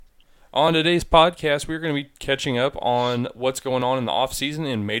On today's podcast, we're going to be catching up on what's going on in the offseason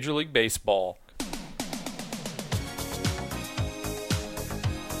in Major League Baseball.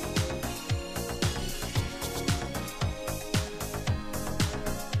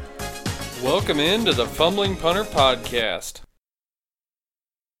 Welcome into the Fumbling Punter Podcast.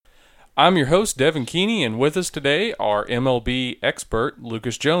 I'm your host, Devin Keeney, and with us today are MLB expert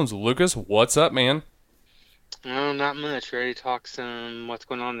Lucas Jones. Lucas, what's up, man? Oh, not much. Ready to talk some what's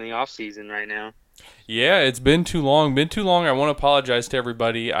going on in the offseason right now. Yeah, it's been too long. I want to apologize to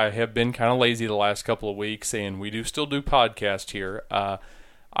everybody. I have been kind of lazy the last couple of weeks, and we do still do podcast here.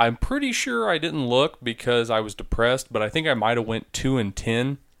 I'm pretty sure I didn't look because I was depressed, but I think I might have went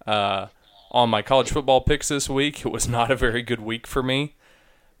 2-10 on my college football picks this week. It was not a very good week for me,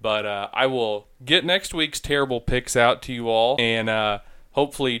 but I will get next week's terrible picks out to you all, and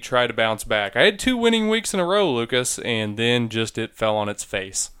hopefully try to bounce back. I had 2 winning weeks in a row, Lucas, and then just it fell on its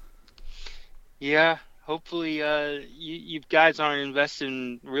face. Yeah, hopefully you guys aren't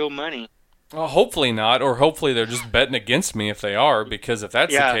investing real money. Well, hopefully not, or hopefully they're just betting against me if they are, because if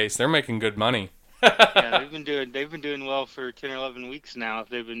that's the case, they're making good money. Yeah, they've been doing well for 10 or 11 weeks now if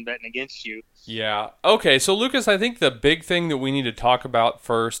they've been betting against you. Yeah. Okay, so Lucas, I think the big thing that we need to talk about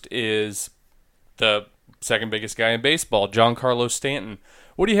first is the second biggest guy in baseball, Giancarlo Stanton.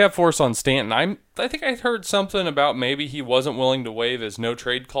 What do you have for us on Stanton? I think I heard something about maybe he wasn't willing to waive his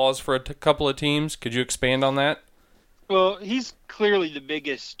no-trade clause for a couple of teams. Could you expand on that? Well, he's clearly the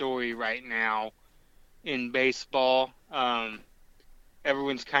biggest story right now in baseball.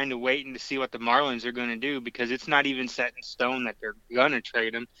 Everyone's kind of waiting to see what the Marlins are going to do because it's not even set in stone that they're going to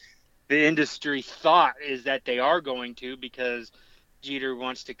trade him. The industry thought is that they are going to because Jeter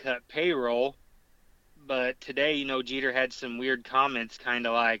wants to cut payroll. But today, Jeter had some weird comments, kind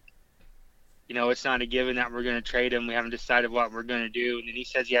of like, it's not a given that we're going to trade him. We haven't decided what we're going to do. And then he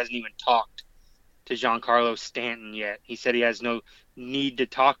says he hasn't even talked to Giancarlo Stanton yet. He said he has no need to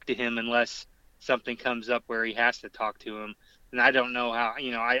talk to him unless something comes up where he has to talk to him. And I don't know how,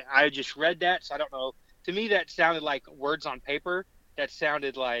 I just read that, so I don't know. To me, that sounded like words on paper. That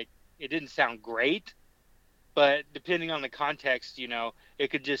sounded like it didn't sound great. But depending on the context,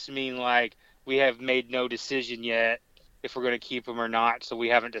 it could just mean like, we have made no decision yet if we're going to keep him or not, so we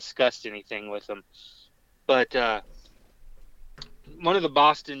haven't discussed anything with him. But one of the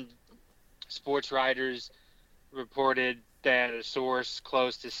Boston sports writers reported that a source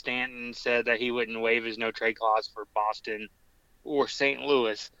close to Stanton said that he wouldn't waive his no-trade clause for Boston or St.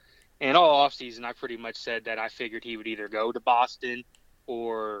 Louis. And all offseason, I pretty much said that I figured he would either go to Boston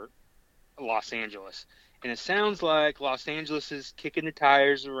or Los Angeles. And it sounds like Los Angeles is kicking the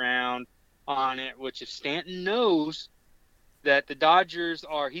tires around on it, which if Stanton knows that the Dodgers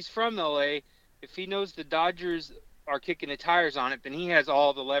he's from LA, if he knows the Dodgers are kicking the tires on it, then he has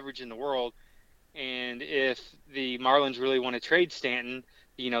all the leverage in the world. And if the Marlins really want to trade Stanton,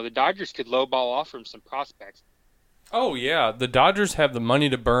 the Dodgers could lowball offer him some prospects. Oh, yeah. The Dodgers have the money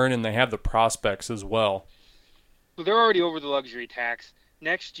to burn, and they have the prospects as well. Well, they're already over the luxury tax.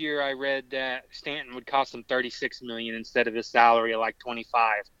 Next year, I read that Stanton would cost them $36 million instead of his salary of like $25.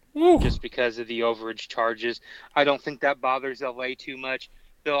 Just because of the overage charges. I don't think that bothers LA too much.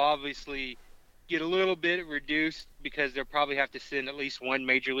 They'll obviously get a little bit reduced because they'll probably have to send at least one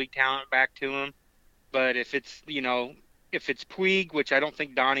major league talent back to him. But if it's, if it's Puig, which I don't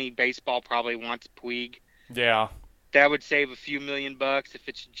think Donnie Baseball probably wants Puig. Yeah. That would save a few $1 million. If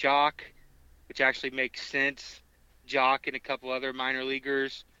it's Jock, which actually makes sense, Jock and a couple other minor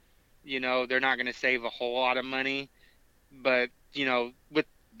leaguers, they're not going to save a whole lot of money. But, with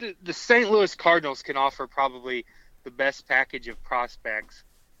the St. Louis Cardinals can offer probably the best package of prospects,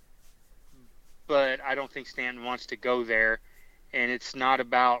 but I don't think Stanton wants to go there. And it's not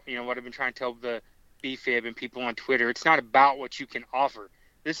about, what I've been trying to tell the BFib and people on Twitter. It's not about what you can offer.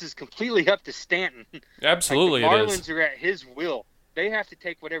 This is completely up to Stanton. Absolutely, like the it Marlins is. are at his will. They have to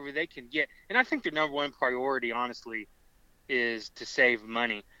take whatever they can get. And I think their number one priority, honestly, is to save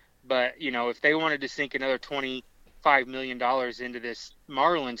money. But, if they wanted to sink another $25 million into this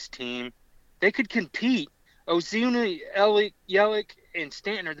Marlins team, they could compete. Ozuna, Yelich, and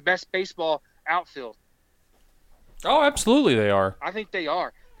Stanton are the best baseball outfield. Oh, absolutely they are. I think they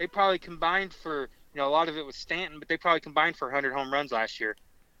are. They probably combined for, a lot of it was Stanton, but they probably combined for 100 home runs last year.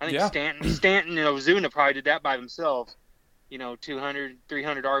 I think Stanton and Ozuna probably did that by themselves. 200,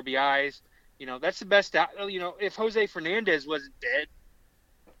 300 RBIs. That's the best out. If Jose Fernandez wasn't dead,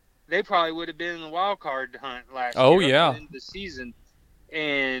 they probably would have been in the wild card hunt last year. Oh, yeah. In the season.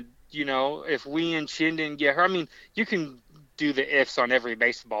 And, if we and Chin didn't get her, you can do the ifs on every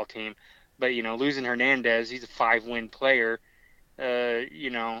baseball team, but, losing Hernandez, he's a 5-win player.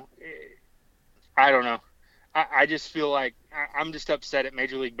 I don't know. I just feel like I'm just upset at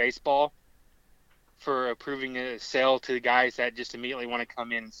Major League Baseball for approving a sale to the guys that just immediately want to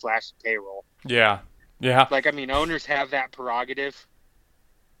come in and slash the payroll. Yeah. Yeah. Like, I mean, owners have that prerogative,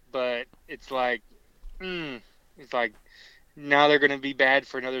 but it's like, it's like now they're going to be bad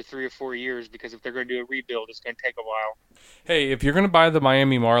for another 3 or 4 years because if they're going to do a rebuild, it's going to take a while. Hey, if you're going to buy the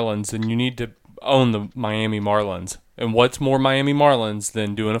Miami Marlins, then you need to own the Miami Marlins. And what's more Miami Marlins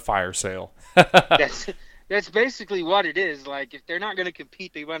than doing a fire sale? That's basically what it is. Like, if they're not going to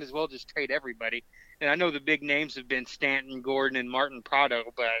compete, they might as well just trade everybody. And I know the big names have been Stanton, Gordon, and Martin Prado,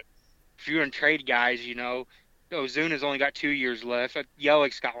 but if you're going to trade guys, Ozuna's only got 2 years left.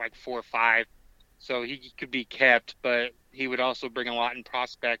 Yelik's got like 4 or 5, so he could be kept, but he would also bring a lot in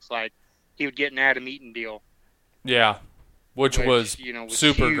prospects. Like, he would get an Adam Eaton deal. Yeah, which was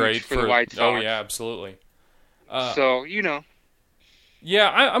super great for the White Sox. Oh, yeah, absolutely. So.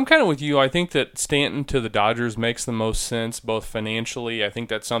 Yeah, I'm kind of with you. I think that Stanton to the Dodgers makes the most sense, both financially. I think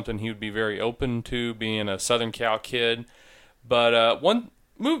that's something he would be very open to, being a Southern Cal kid. But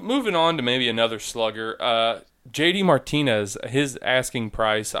moving on to maybe another slugger, JD Martinez, his asking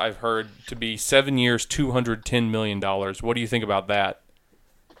price I've heard to be 7 years, $210 million. What do you think about that?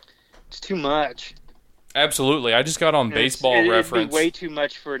 It's too much. Absolutely. I just got on Baseball Reference. It'd be way too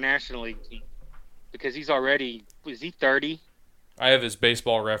much for a National League team because he's already, is he 30? I have his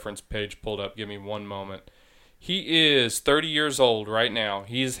Baseball Reference page pulled up. Give me one moment. He is 30 years old right now.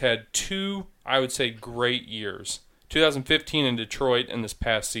 He's had 2, I would say, great years. 2015 in Detroit and this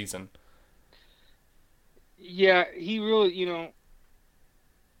past season. Yeah, he really, he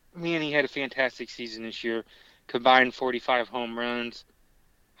had a fantastic season this year. Combined 45 home runs,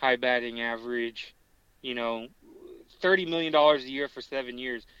 high batting average, $30 million a year for 7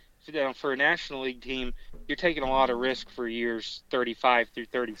 years. For a National League team, you're taking a lot of risk for years 35 through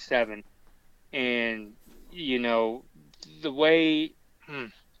 37. And, the way,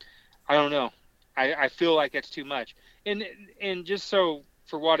 I don't know. I feel like that's too much. And just so,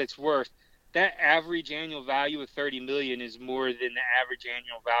 for what it's worth, that average annual value of $30 million is more than the average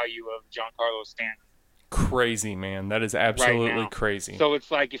annual value of Giancarlo Stanton. Crazy, man. That is absolutely right crazy. So it's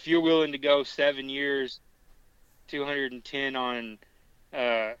like, if you're willing to go 7 years, 210 on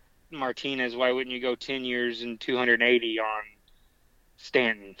Martinez, why wouldn't you go 10 years and 280 on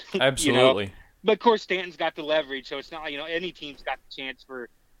Stanton? Absolutely. But of course, Stanton's got the leverage, so it's not like, any team's got the chance for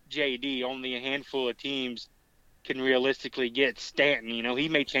JD. Only a handful of teams can realistically get Stanton. He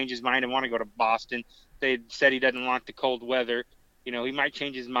may change his mind and want to go to Boston. They said he doesn't want the cold weather. He might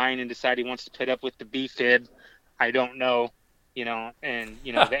change his mind and decide he wants to put up with the B-fib. I don't know. The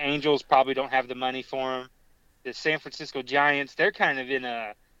Angels probably don't have the money for him. The San Francisco Giants, they're kind of in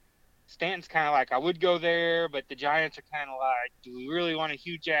a – Stanton's kind of like, I would go there, but the Giants are kind of like, do we really want a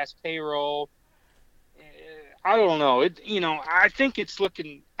huge-ass payroll? I don't know. I think it's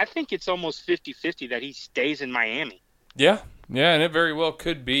almost 50-50 that he stays in Miami. Yeah, and it very well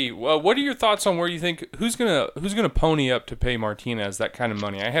could be. Well, what are your thoughts on where you think who's gonna pony up to pay Martinez that kind of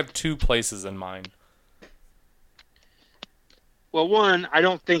money? I have 2 places in mind. Well, one, I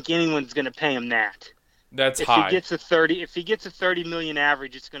don't think anyone's gonna pay him that. That's high. If he gets a $30 million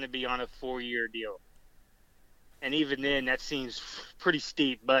average, it's going to be on a 4-year deal. And even then, that seems pretty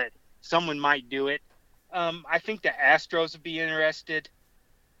steep, but someone might do it. I think the Astros would be interested.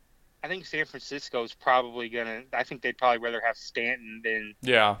 I think San Francisco's probably I think they'd probably rather have Stanton than.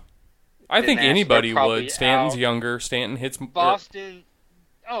 Yeah. I think anybody would. Stanton's younger. Stanton hits. Boston.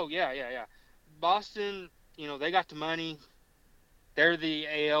 Oh, yeah. Boston, they got the money. They're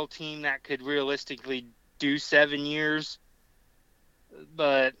the AL team that could realistically do 7 years,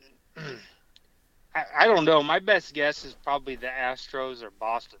 but I don't know. My best guess is probably the Astros or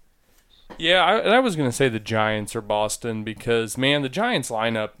Boston. Yeah, I was going to say the Giants or Boston because, man, the Giants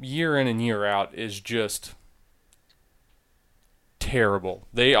lineup year in and year out is just terrible.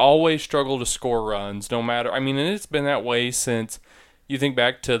 They always struggle to score runs, no matter. I mean, and it's been that way since you think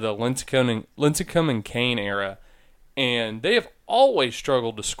back to the Lincecum and Kane era, and they have always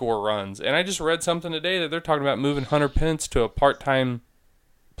struggled to score runs. And I just read something today that they're talking about moving Hunter Pence to a part-time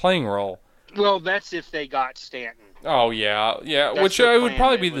playing role. Well, that's if they got Stanton. Oh, yeah. That's which would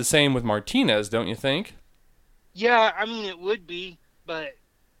probably be the same with Martinez, don't you think? Yeah, I mean, it would be. But,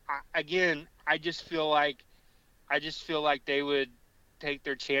 again, I just feel like they would take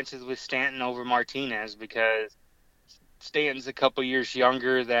their chances with Stanton over Martinez because Stanton's a couple years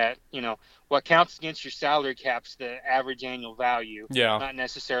younger. That, what counts against your salary cap's the average annual value, not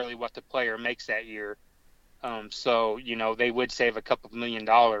necessarily what the player makes that year. So, they would save a couple $1 million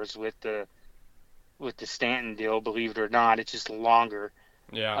with the Stanton deal, believe it or not. It's just longer.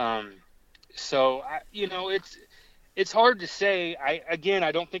 Yeah. So it's hard to say.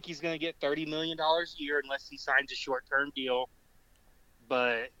 I don't think he's going to get $30 million a year unless he signs a short-term deal.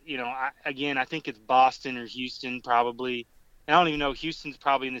 But I think it's Boston or Houston probably. And I don't even know. Houston's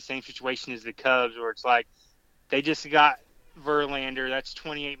probably in the same situation as the Cubs, where it's like they just got Verlander. That's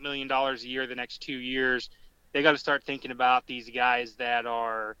 $28 million a year the next 2 years. They got to start thinking about these guys that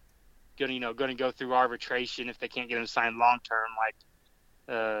are going to go through arbitration if they can't get them signed long term,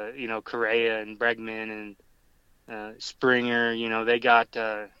 like Correa and Bregman and Springer. They got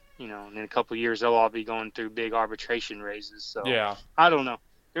in a couple of years they'll all be going through big arbitration raises. So Yeah. I don't know.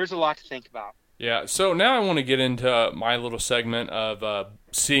 There's a lot to think about. Yeah, so now I want to get into my little segment of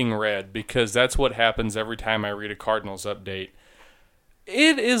seeing red, because that's what happens every time I read a Cardinals update.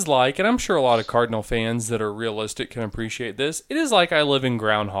 It is like, and I'm sure a lot of Cardinal fans that are realistic can appreciate this, it is like I live in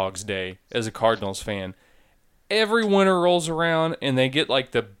Groundhog's Day as a Cardinals fan. Every winter rolls around and they get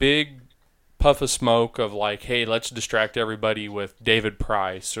like the big puff of smoke of like, hey, let's distract everybody with David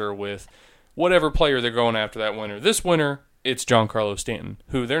Price or with whatever player they're going after that winter. This winter, it's Giancarlo Stanton,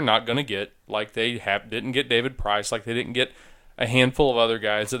 who they're not going to get, like they didn't get David Price, like they didn't get a handful of other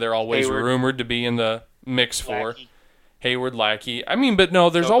guys that they're always rumored to be in the mix for. Hayward, Lackey. I mean, but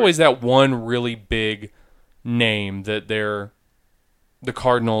no, there's always that one really big name that the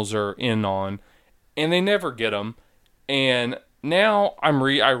Cardinals are in on, and they never get them. And now I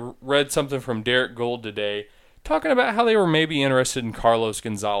read something from Derek Gould today talking about how they were maybe interested in Carlos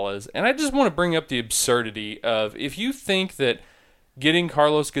Gonzalez. And I just want to bring up the absurdity of, if you think that getting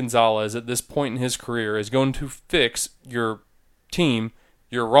Carlos Gonzalez at this point in his career is going to fix your team,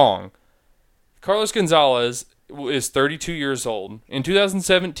 you're wrong. Carlos Gonzalez is 32 years old. In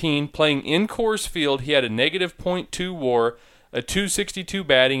 2017, playing in Coors Field, he had a negative .2 WAR, a .262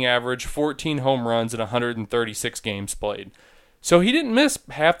 batting average, 14 home runs, and 136 games played. So he didn't miss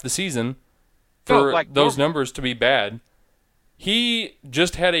half the season for those numbers to be bad. He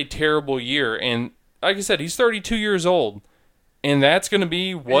just had a terrible year, and like I said, he's 32 years old, and that's going to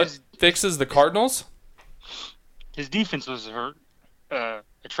be what fixes the Cardinals? His defense was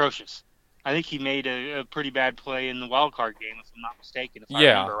atrocious. I think he made a pretty bad play in the wild card game, if I'm not mistaken, if I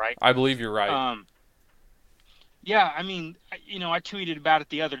remember right. I believe you're right. Yeah, I mean, I tweeted about it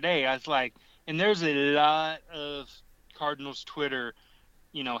the other day. I was like, and there's a lot of Cardinals Twitter,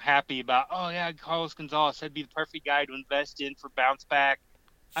 happy about, oh, yeah, Carlos Gonzalez, that'd be the perfect guy to invest in for bounce back.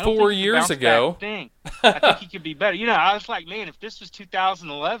 4 years ago. I think he could be better. I was like, man, if this was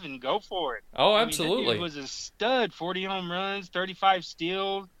 2011, go for it. Oh, absolutely. He was a stud, 40 home runs, 35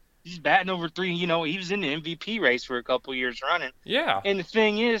 steals. He's batting over 3. He was in the MVP race for a couple years running. Yeah. And the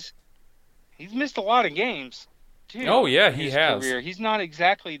thing is, he's missed a lot of games, too. Oh, yeah, he has. Career. He's not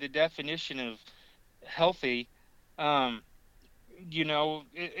exactly the definition of healthy. As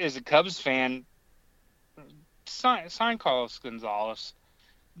a Cubs fan, sign Carlos Gonzalez.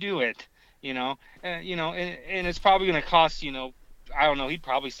 Do it, and it's probably going to cost, I don't know, he'd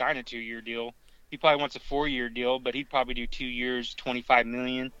probably sign a 2-year deal. He probably wants a 4-year deal, but he'd probably do 2 years, $25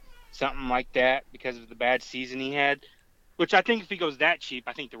 million. Something like that, because of the bad season he had. Which I think if he goes that cheap,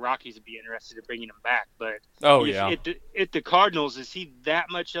 I think the Rockies would be interested in bringing him back. But if the Cardinals, is he that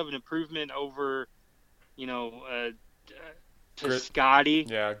much of an improvement over, Piscotty?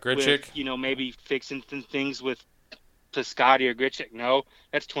 Yeah, Grichuk. With, maybe fixing some things with Piscotty or Grichuk. No,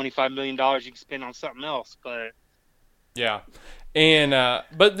 that's $25 million you can spend on something else. But yeah. And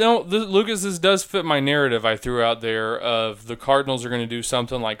but no, Lucas's does fit my narrative I threw out there of the Cardinals are going to do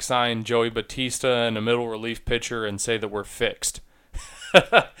something like sign Joey Batista and a middle relief pitcher and say that we're fixed.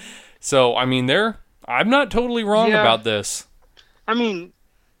 So I mean, I'm not totally wrong about this. I mean,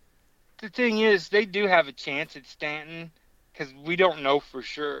 the thing is, they do have a chance at Stanton because we don't know for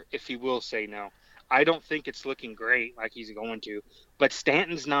sure if he will say no. I don't think it's looking great like he's going to, but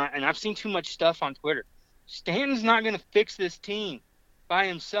Stanton's not. And I've seen too much stuff on Twitter. Stanton's not going to fix this team by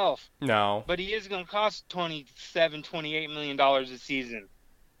himself. No. But he is going to cost $28 million a season.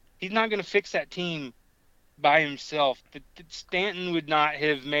 He's not going to fix that team by himself. Stanton would not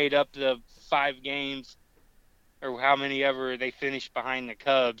have made up the 5 games or how many ever they finished behind the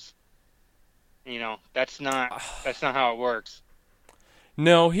Cubs. That's not how it works.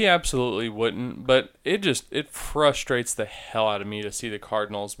 No, he absolutely wouldn't. But it frustrates the hell out of me to see the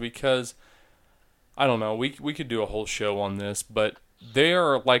Cardinals because – I don't know, we could do a whole show on this, but they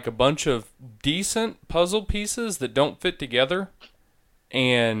are like a bunch of decent puzzle pieces that don't fit together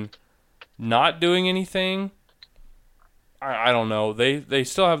and not doing anything. I don't know. They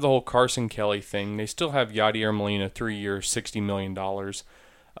still have the whole Carson Kelly thing. They still have Yadier Molina, 3 years, $60 million.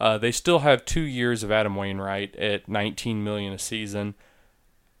 They still have 2 years of Adam Wainwright at $19 million a season.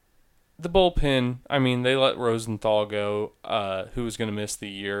 the bullpen, I mean, they let Rosenthal go, who was going to miss the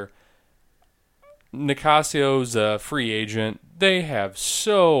year. Nicasio's a free agent. They have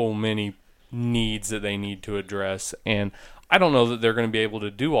so many needs that they need to address, and I don't know that they're going to be able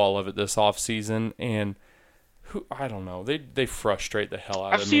to do all of it this offseason, and I don't know. They frustrate the hell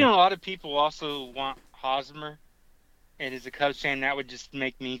out of me. I've seen a lot of people also want Hosmer, and as a Cubs fan, that would just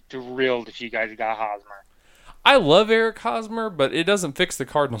make me thrilled if you guys got Hosmer. I love Eric Hosmer, but it doesn't fix the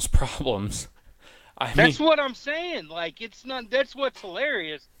Cardinals' problems. That's what I'm saying. Like, it's not. That's what's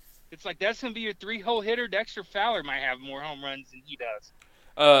hilarious. It's like that's going to be your 3-hole hitter. Dexter Fowler might have more home runs than he does.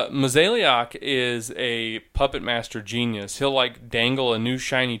 Mozeliak is a puppet master genius. He'll like dangle a new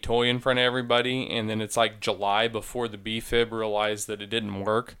shiny toy in front of everybody, and then it's like July before the B-Fib realized that it didn't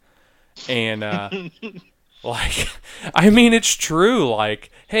work. And like, I mean, it's true. Like,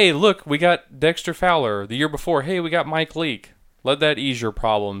 hey, look, we got Dexter Fowler. The year before, hey, we got Mike Leake. Let that ease your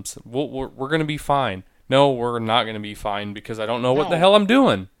problems. We're going to be fine. No, we're not going to be fine because I don't know what the hell I'm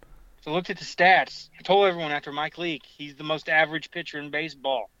doing. So looked at the stats. I told everyone after Mike Leake, he's the most average pitcher in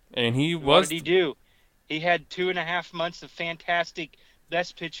baseball. And What did he do? He had 2.5 months of fantastic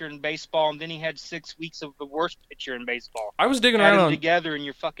best pitcher in baseball, and then he had 6 weeks of the worst pitcher in baseball. I was digging around together, and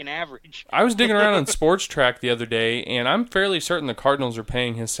you're fucking average. I was digging around on Sports Track the other day, and I'm fairly certain the Cardinals are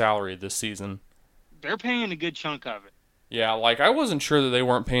paying his salary this season. They're paying a good chunk of it. Yeah, like I wasn't sure that they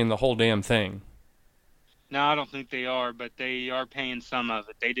weren't paying the whole damn thing. No, I don't think they are, but they are paying some of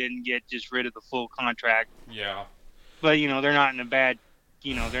it. They didn't get just rid of the full contract. Yeah. But, they're not in a bad,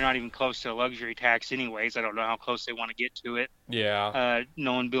 they're not even close to a luxury tax anyways. I don't know how close they want to get to it. Yeah.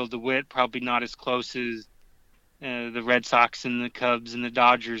 Knowing Bill DeWitt, probably not as close as the Red Sox and the Cubs and the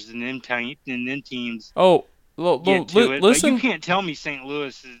Dodgers and them teams. Oh, get to it. Listen. But you can't tell me St.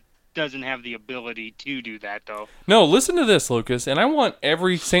 Louis doesn't have the ability to do that, though. No, listen to this, Lucas, and I want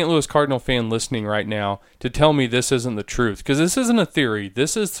every St. Louis Cardinal fan listening right now to tell me this isn't the truth, because this isn't a theory.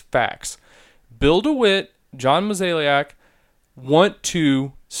 This is facts. Bill DeWitt, John Mozeliak want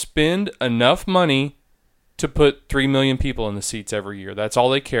to spend enough money to put 3 million people in the seats every year. That's all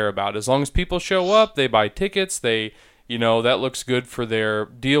they care about. As long as people show up, they buy tickets, that looks good for their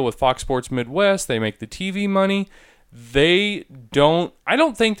deal with Fox Sports Midwest. They make the TV money. I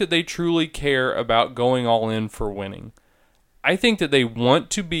don't think that they truly care about going all in for winning. I think that they want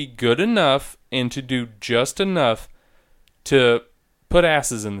to be good enough and to do just enough to put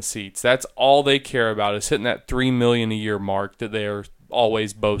asses in the seats. That's all they care about, is hitting that $3 million a year mark that they are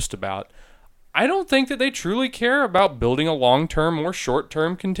always boast about. I don't think that they truly care about building a long-term or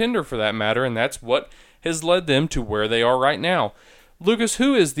short-term contender for that matter, and that's what has led them to where they are right now. Lucas,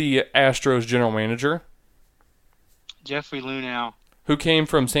 who is the Astros general manager? Jeffrey Lunau. Who came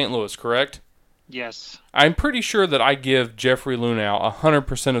from St. Louis, correct? Yes. I'm pretty sure that I give Jeffrey Lunau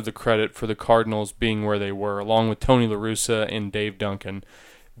 100% of the credit for the Cardinals being where they were, along with Tony La Russa and Dave Duncan,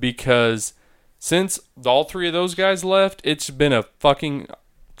 because since all three of those guys left, it has been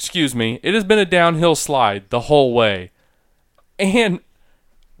a downhill slide the whole way. And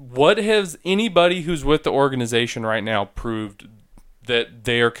what has anybody who's with the organization right now proved that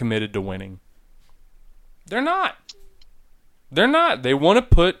they are committed to winning? They're not. They're not. They want to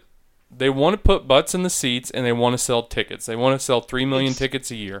put butts in the seats, and they want to sell tickets. They want to sell 3 million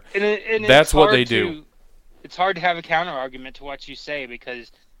tickets a year. And that's what they do. It's hard to have a counter argument to what you say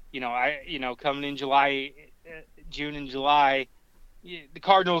because, coming in June and July, the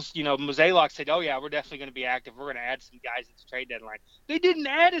Cardinals, Mozeliak said, "Oh yeah, we're definitely going to be active. We're going to add some guys at the trade deadline." They didn't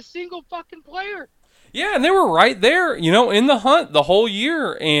add a single fucking player. Yeah, and they were right there, in the hunt the whole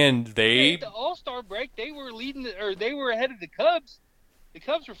year, and At the All-Star break, they were they were ahead of the Cubs. The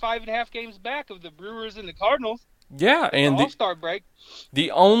Cubs were 5.5 games back of the Brewers and the Cardinals. Yeah, and the All-Star break. The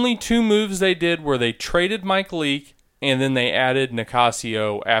only two moves they did were they traded Mike Leake, and then they added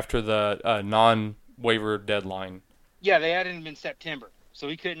Nicasio after the non-waiver deadline. Yeah, they added him in September, so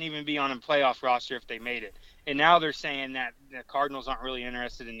he couldn't even be on a playoff roster if they made it. And now they're saying that the Cardinals aren't really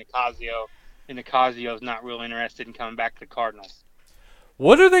interested in Nicasio, and Nicasio's not real interested in coming back to the Cardinals.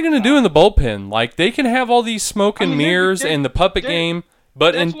 What are they going to do in the bullpen? Like, they can have all these smoke and mirrors and the puppet game,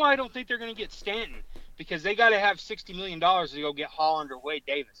 but that's why I don't think they're going to get Stanton, because they got to have $60 million to go get Holland or Wade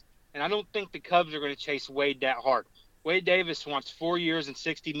Davis. And I don't think the Cubs are going to chase Wade that hard. Wade Davis wants 4 years and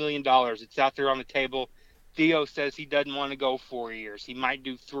 $60 million. It's out there on the table. Theo says he doesn't want to go 4 years. He might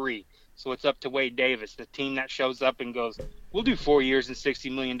do 3. So it's up to Wade Davis. The team that shows up and goes, we'll do 4 years and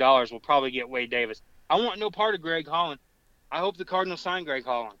 $60 million. We'll probably get Wade Davis. I want no part of Greg Holland. I hope the Cardinals sign Greg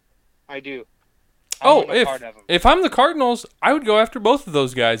Holland. I do. If I'm the Cardinals, I would go after both of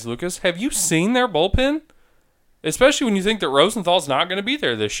those guys, Lucas. Have you seen their bullpen? Especially when you think that Rosenthal's not going to be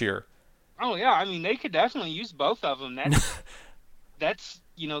there this year. Oh yeah, I mean they could definitely use both of them. That's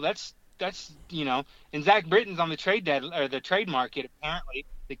and Zach Britton's on the trade market apparently.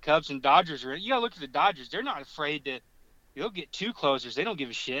 The Cubs and Dodgers are. You gotta look at the Dodgers. They're not afraid to. They'll get two closers. They don't give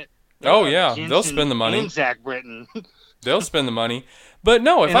a shit. They'll Oh, have yeah. They'll Jensen spend the money. and Zach Britton. They'll spend the money. But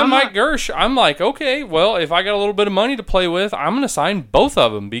no, if I'm Mike Gersh, I'm like, okay, well, if I got a little bit of money to play with, I'm going to sign both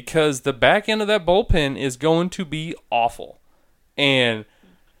of them because the back end of that bullpen is going to be awful. And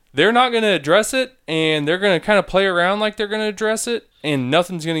they're not going to address it, and they're going to kind of play around like they're going to address it, and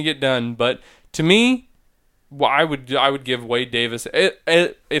nothing's going to get done. But to me, well, I would give Wade Davis,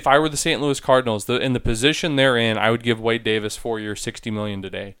 if I were the St. Louis Cardinals, in the position they're in, I would give Wade Davis 4 years, $60 million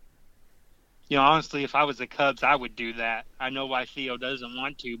today. Honestly, if I was the Cubs, I would do that. I know why Theo doesn't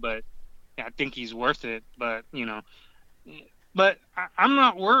want to, but I think he's worth it. But I'm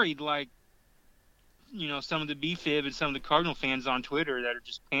not worried like some of the BFib and some of the Cardinal fans on Twitter that are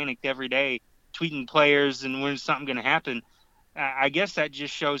just panicked every day, tweeting players and when's something going to happen. I guess that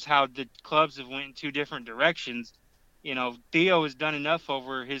just shows how the clubs have went in two different directions. Theo has done enough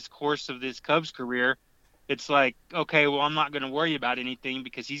over his course of this Cubs career. It's like, okay, well, I'm not going to worry about anything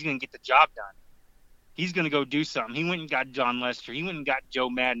because he's going to get the job done. He's going to go do something. He went and got John Lester. He went and got Joe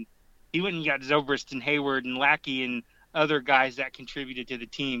Madden. He went and got Zobrist and Hayward and Lackey and other guys that contributed to the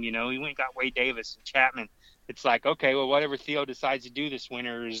team. He went and got Wade Davis and Chapman. It's like, okay, well, whatever Theo decides to do this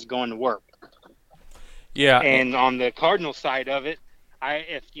winter is going to work. Yeah. And on the Cardinals side of it,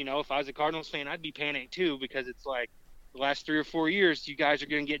 if I was a Cardinals fan, I'd be panicked too because it's like the last 3 or 4 years, you guys are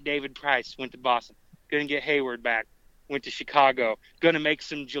going to get David Price, went to Boston. Going to get Hayward back, went to Chicago. Going to make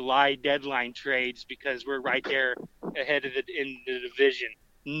some July deadline trades because we're right there ahead of in the division.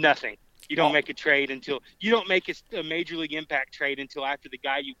 Nothing. You don't make a trade until you don't make a major league impact trade until after the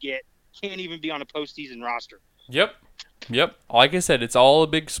guy you get can't even be on a postseason roster. Yep. Like I said, it's all a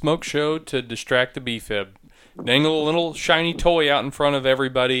big smoke show to distract the BFib. Dangle a little shiny toy out in front of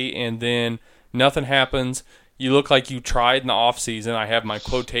everybody, and then nothing happens. You look like you tried in the offseason. I have my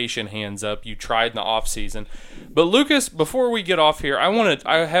quotation hands up. You tried in the offseason. But, Lucas, before we get off here, I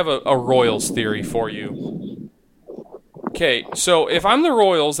have a Royals theory for you. Okay, so if I'm the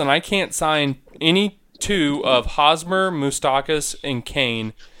Royals and I can't sign any two of Hosmer, Moustakas, and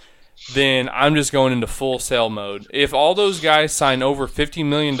Kane, then I'm just going into full sell mode. If all those guys sign over $50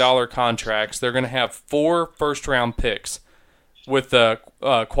 million contracts, they're going to have 4 first-round picks with the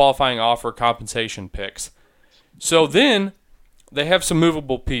qualifying offer compensation picks. So then they have some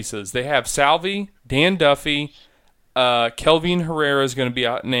movable pieces. They have Salvi, Dan Duffy, Kelvin Herrera is going to be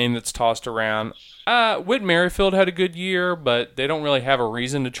a name that's tossed around. Whit Merrifield had a good year, but they don't really have a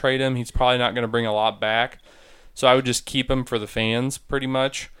reason to trade him. He's probably not going to bring a lot back. So I would just keep him for the fans pretty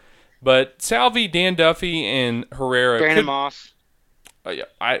much. But Salvi, Dan Duffy, and Herrera. Brandon Moss. What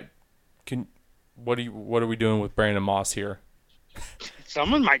are we doing with Brandon Moss here?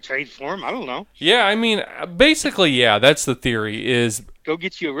 Someone might trade for him. I don't know. Yeah, I mean, basically, yeah, that's the theory is go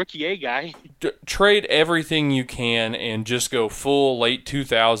get you a rookie A guy. Trade everything you can and just go full late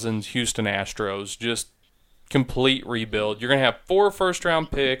 2000s Houston Astros. Just complete rebuild. You're going to have 4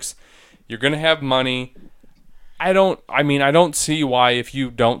 first-round picks. You're going to have money. I don't see why if you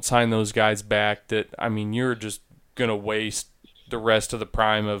don't sign those guys back you're just going to waste the rest of the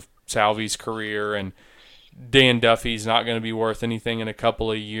prime of Salvi's career, and Dan Duffy's not going to be worth anything in a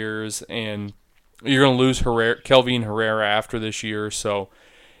couple of years, and you're going to lose Kelvin Herrera after this year. So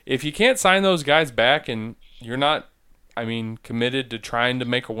if you can't sign those guys back and you're not, committed to trying to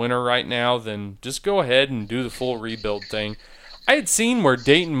make a winner right now, then just go ahead and do the full rebuild thing. I had seen where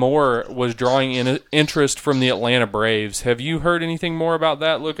Dayton Moore was drawing interest from the Atlanta Braves. Have you heard anything more about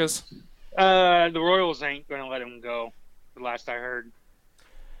that, Lucas? The Royals ain't going to let him go, the last I heard.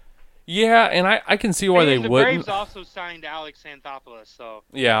 Yeah, and I can see why they wouldn't. The Braves also signed Alex Anthopoulos, so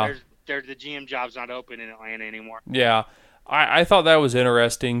yeah, the GM job's not open in Atlanta anymore. Yeah, I thought that was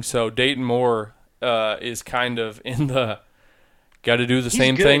interesting. So Dayton Moore is kind of in the got to do the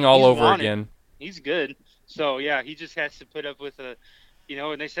same thing all over again. He's good. So, yeah, he just has to put up with and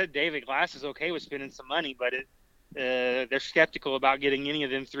they said David Glass is okay with spending some money, but they're skeptical about getting any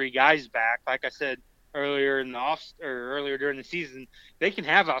of them 3 guys back. Like I said earlier earlier during the season, they can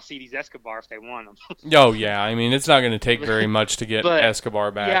have Alcides Escobar if they want him. Oh, yeah. It's not going to take very much to get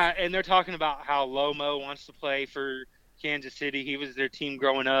Escobar back. Yeah, and they're talking about how Lomo wants to play for Kansas City. He was their team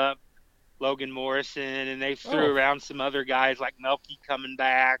growing up. Logan Morrison, and they threw around some other guys like Melky coming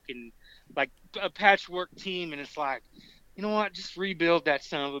back and like a patchwork team, and it's like, you know what, just rebuild that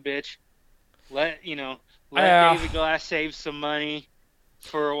son of a bitch. Let David Glass save some money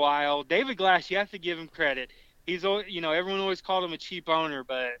for a while. David Glass, you have to give him credit. He's everyone always called him a cheap owner,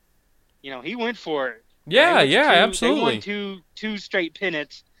 but He went for it. Yeah, They absolutely. won two straight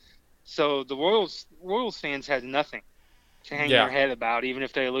pennants. So the Royals fans had nothing to hang their head about, even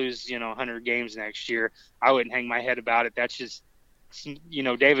if they lose, 100 games next year. I wouldn't hang my head about it. That's just,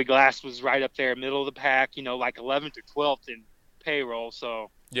 David Glass was right up there, middle of the pack, like 11th or 12th in payroll. So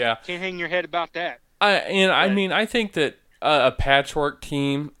can't hang your head about that. I think that a patchwork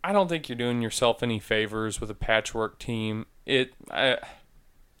team, I don't think you're doing yourself any favors with a patchwork team. I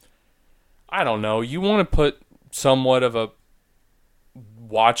don't know. You want to put somewhat of a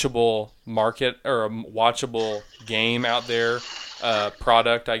watchable market or a watchable game out there,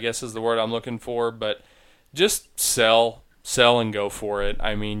 product, I guess is the word I'm looking for, but just sell and go for it.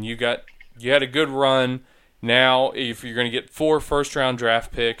 I mean, you had a good run. Now, if you're going to get 4 first-round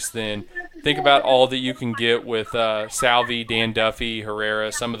draft picks, then think about all that you can get with Salvi, Dan Duffy,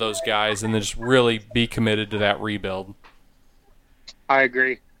 Herrera, some of those guys, and then just really be committed to that rebuild. I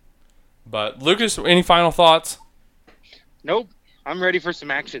agree. But, Lucas, any final thoughts? Nope. I'm ready for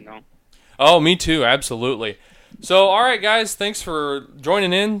some action, though. Oh, me too. Absolutely. So, all right, guys, thanks for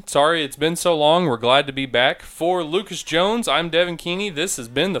joining in. Sorry it's been so long. We're glad to be back. For Lucas Jones, I'm Devin Keeney. This has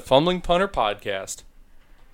been the Fumbling Punter Podcast.